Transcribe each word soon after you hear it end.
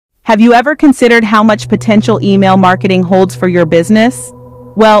Have you ever considered how much potential email marketing holds for your business?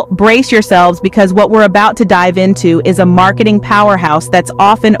 Well, brace yourselves because what we're about to dive into is a marketing powerhouse that's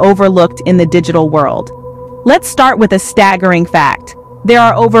often overlooked in the digital world. Let's start with a staggering fact. There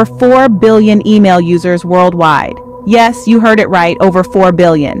are over 4 billion email users worldwide. Yes, you heard it right, over 4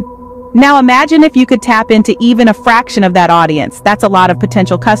 billion. Now imagine if you could tap into even a fraction of that audience. That's a lot of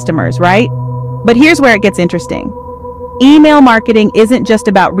potential customers, right? But here's where it gets interesting. Email marketing isn't just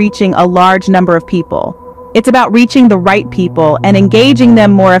about reaching a large number of people. It's about reaching the right people and engaging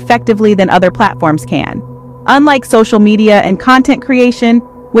them more effectively than other platforms can. Unlike social media and content creation,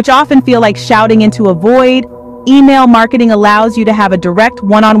 which often feel like shouting into a void, email marketing allows you to have a direct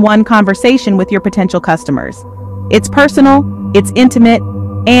one-on-one conversation with your potential customers. It's personal, it's intimate,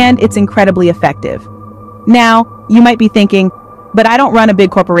 and it's incredibly effective. Now, you might be thinking, but I don't run a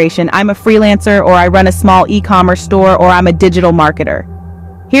big corporation. I'm a freelancer, or I run a small e-commerce store, or I'm a digital marketer.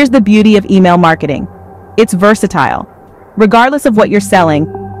 Here's the beauty of email marketing. It's versatile. Regardless of what you're selling,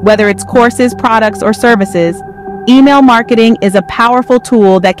 whether it's courses, products, or services, email marketing is a powerful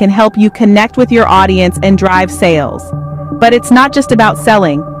tool that can help you connect with your audience and drive sales. But it's not just about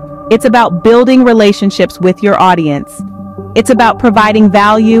selling. It's about building relationships with your audience. It's about providing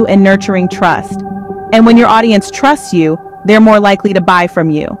value and nurturing trust. And when your audience trusts you, they're more likely to buy from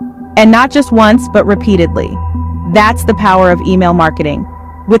you. And not just once, but repeatedly. That's the power of email marketing.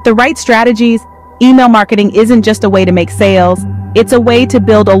 With the right strategies, email marketing isn't just a way to make sales, it's a way to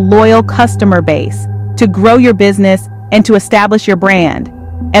build a loyal customer base, to grow your business, and to establish your brand.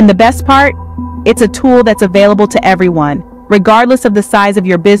 And the best part? It's a tool that's available to everyone, regardless of the size of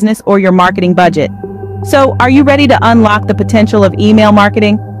your business or your marketing budget. So, are you ready to unlock the potential of email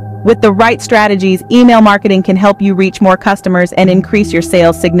marketing? With the right strategies, email marketing can help you reach more customers and increase your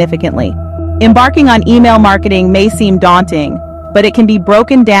sales significantly. Embarking on email marketing may seem daunting, but it can be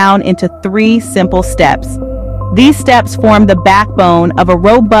broken down into 3 simple steps. These steps form the backbone of a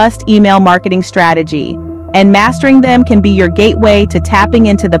robust email marketing strategy, and mastering them can be your gateway to tapping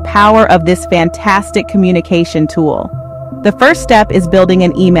into the power of this fantastic communication tool. The first step is building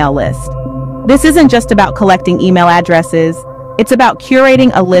an email list. This isn't just about collecting email addresses, it's about curating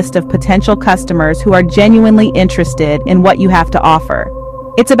a list of potential customers who are genuinely interested in what you have to offer.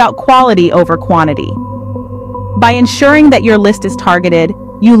 It's about quality over quantity. By ensuring that your list is targeted,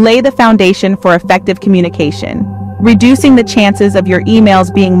 you lay the foundation for effective communication, reducing the chances of your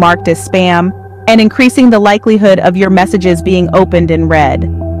emails being marked as spam and increasing the likelihood of your messages being opened and read.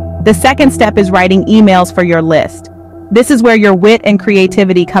 The second step is writing emails for your list. This is where your wit and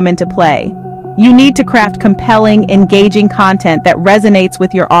creativity come into play. You need to craft compelling, engaging content that resonates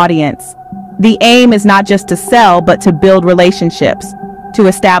with your audience. The aim is not just to sell, but to build relationships, to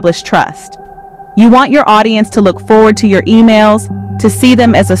establish trust. You want your audience to look forward to your emails, to see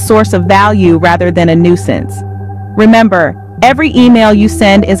them as a source of value rather than a nuisance. Remember, every email you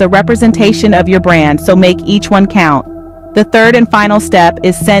send is a representation of your brand, so make each one count. The third and final step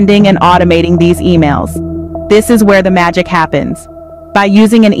is sending and automating these emails. This is where the magic happens. By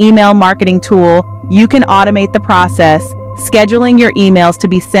using an email marketing tool, you can automate the process, scheduling your emails to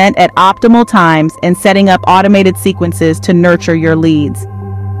be sent at optimal times and setting up automated sequences to nurture your leads.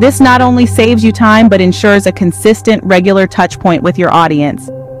 This not only saves you time, but ensures a consistent, regular touchpoint with your audience.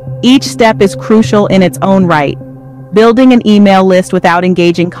 Each step is crucial in its own right. Building an email list without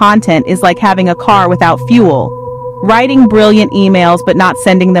engaging content is like having a car without fuel. Writing brilliant emails but not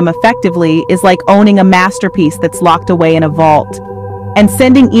sending them effectively is like owning a masterpiece that's locked away in a vault. And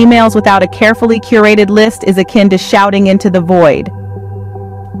sending emails without a carefully curated list is akin to shouting into the void.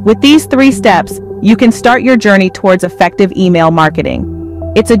 With these 3 steps, you can start your journey towards effective email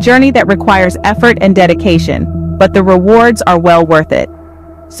marketing. It's a journey that requires effort and dedication, but the rewards are well worth it.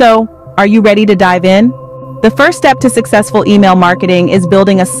 So, are you ready to dive in? The first step to successful email marketing is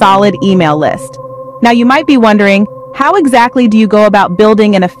building a solid email list. Now you might be wondering, how exactly do you go about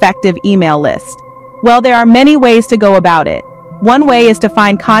building an effective email list? Well, there are many ways to go about it. One way is to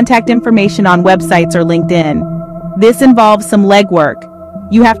find contact information on websites or LinkedIn. This involves some legwork.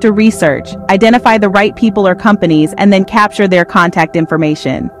 You have to research, identify the right people or companies, and then capture their contact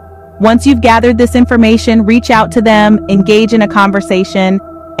information. Once you've gathered this information, reach out to them, engage in a conversation,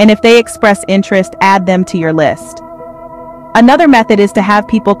 and if they express interest, add them to your list. Another method is to have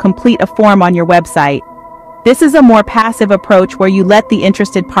people complete a form on your website. This is a more passive approach where you let the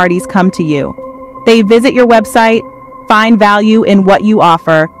interested parties come to you. They visit your website, find value in what you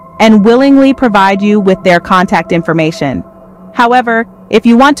offer, and willingly provide you with their contact information. However, if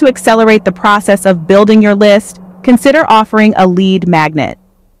you want to accelerate the process of building your list, consider offering a lead magnet.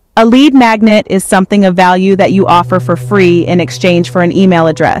 A lead magnet is something of value that you offer for free in exchange for an email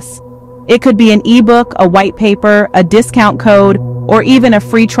address. It could be an ebook, a white paper, a discount code, or even a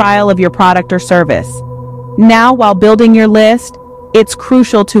free trial of your product or service. Now, while building your list, it's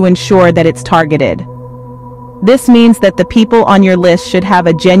crucial to ensure that it's targeted. This means that the people on your list should have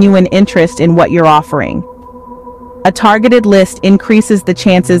a genuine interest in what you're offering. A targeted list increases the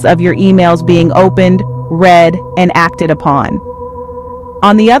chances of your emails being opened, read, and acted upon.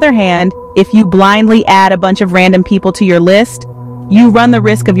 On the other hand, if you blindly add a bunch of random people to your list, you run the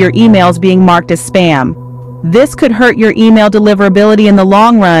risk of your emails being marked as spam. This could hurt your email deliverability in the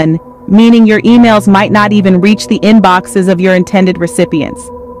long run, meaning your emails might not even reach the inboxes of your intended recipients.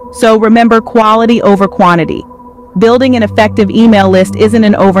 So remember, quality over quantity. Building an effective email list isn't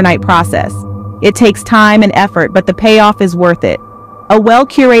an overnight process. It takes time and effort, but the payoff is worth it. A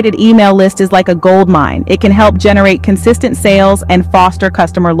well-curated email list is like a gold mine. It can help generate consistent sales and foster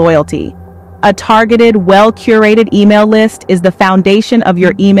customer loyalty. A targeted, well-curated email list is the foundation of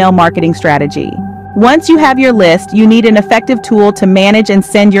your email marketing strategy. Once you have your list, you need an effective tool to manage and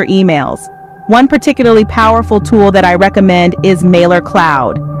send your emails. One particularly powerful tool that I recommend is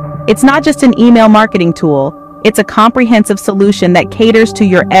Mailercloud. It's not just an email marketing tool, it's a comprehensive solution that caters to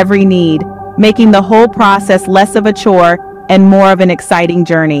your every need, making the whole process less of a chore and more of an exciting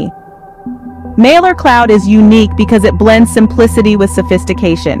journey. Mailercloud is unique because it blends simplicity with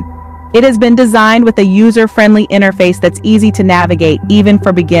sophistication. It has been designed with a user-friendly interface that's easy to navigate, even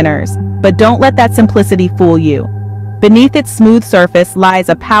for beginners. But don't let that simplicity fool you. Beneath its smooth surface lies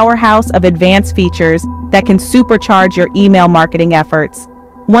a powerhouse of advanced features that can supercharge your email marketing efforts.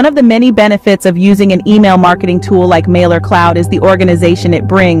 One of the many benefits of using an email marketing tool like Mailercloud is the organization it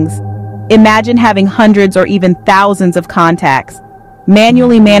brings. Imagine having hundreds or even thousands of contacts.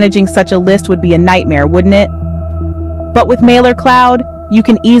 Manually managing such a list would be a nightmare, wouldn't it? But with Mailercloud, you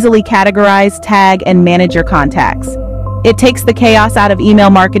can easily categorize, tag, and manage your contacts. It takes the chaos out of email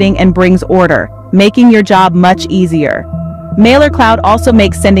marketing and brings order, making your job much easier. Mailercloud also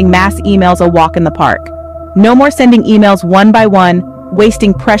makes sending mass emails a walk in the park. No more sending emails one by one,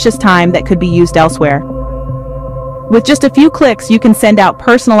 wasting precious time that could be used elsewhere. With just a few clicks, you can send out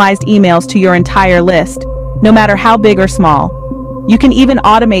personalized emails to your entire list, no matter how big or small. You can even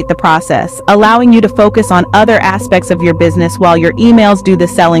automate the process, allowing you to focus on other aspects of your business while your emails do the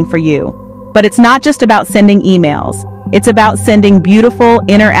selling for you. But it's not just about sending emails. It's about sending beautiful,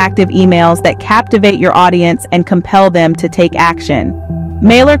 interactive emails that captivate your audience and compel them to take action.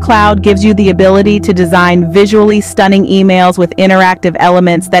 Mailercloud gives you the ability to design visually stunning emails with interactive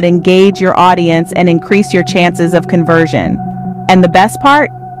elements that engage your audience and increase your chances of conversion. And the best part?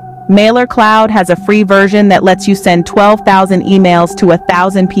 Mailercloud has a free version that lets you send 12,000 emails to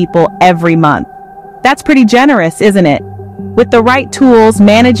 1,000 people every month. That's pretty generous, isn't it? With the right tools,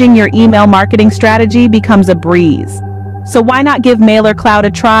 managing your email marketing strategy becomes a breeze. So why not give Mailercloud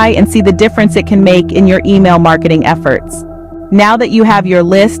a try and see the difference it can make in your email marketing efforts? Now that you have your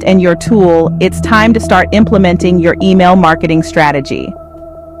list and your tool, it's time to start implementing your email marketing strategy.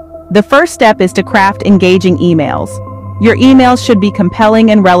 The first step is to craft engaging emails. Your emails should be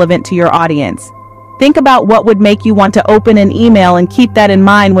compelling and relevant to your audience. Think about what would make you want to open an email and keep that in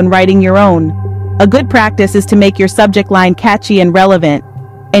mind when writing your own. A good practice is to make your subject line catchy and relevant,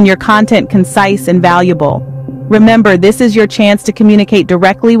 and your content concise and valuable. Remember, this is your chance to communicate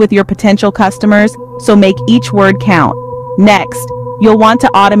directly with your potential customers, so make each word count. Next, you'll want to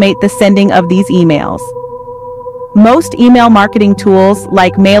automate the sending of these emails. Most email marketing tools,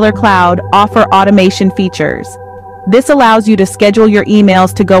 like Mailercloud, offer automation features. This allows you to schedule your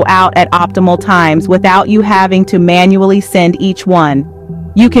emails to go out at optimal times without you having to manually send each one.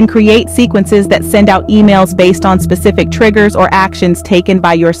 You can create sequences that send out emails based on specific triggers or actions taken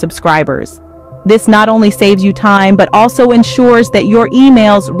by your subscribers. This not only saves you time, but also ensures that your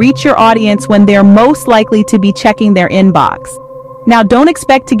emails reach your audience when they're most likely to be checking their inbox. Now, don't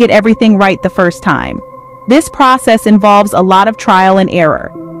expect to get everything right the first time. This process involves a lot of trial and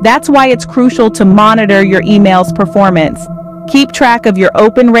error. That's why it's crucial to monitor your email's performance. Keep track of your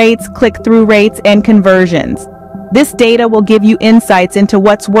open rates, click-through rates, and conversions. This data will give you insights into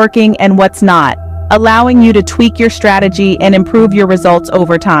what's working and what's not, allowing you to tweak your strategy and improve your results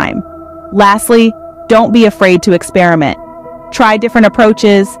over time. Lastly, don't be afraid to experiment. Try different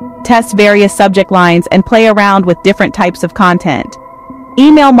approaches, test various subject lines, and play around with different types of content.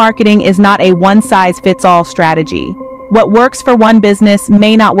 Email marketing is not a one-size-fits-all strategy. What works for one business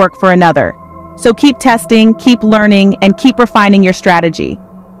may not work for another. So keep testing, keep learning, and keep refining your strategy.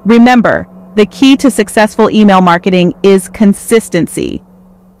 Remember, the key to successful email marketing is consistency.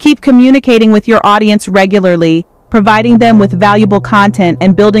 Keep communicating with your audience regularly, providing them with valuable content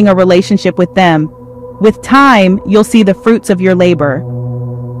and building a relationship with them. With time, you'll see the fruits of your labor.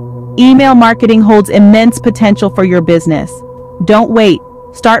 Email marketing holds immense potential for your business. Don't wait.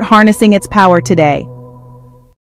 Start harnessing its power today.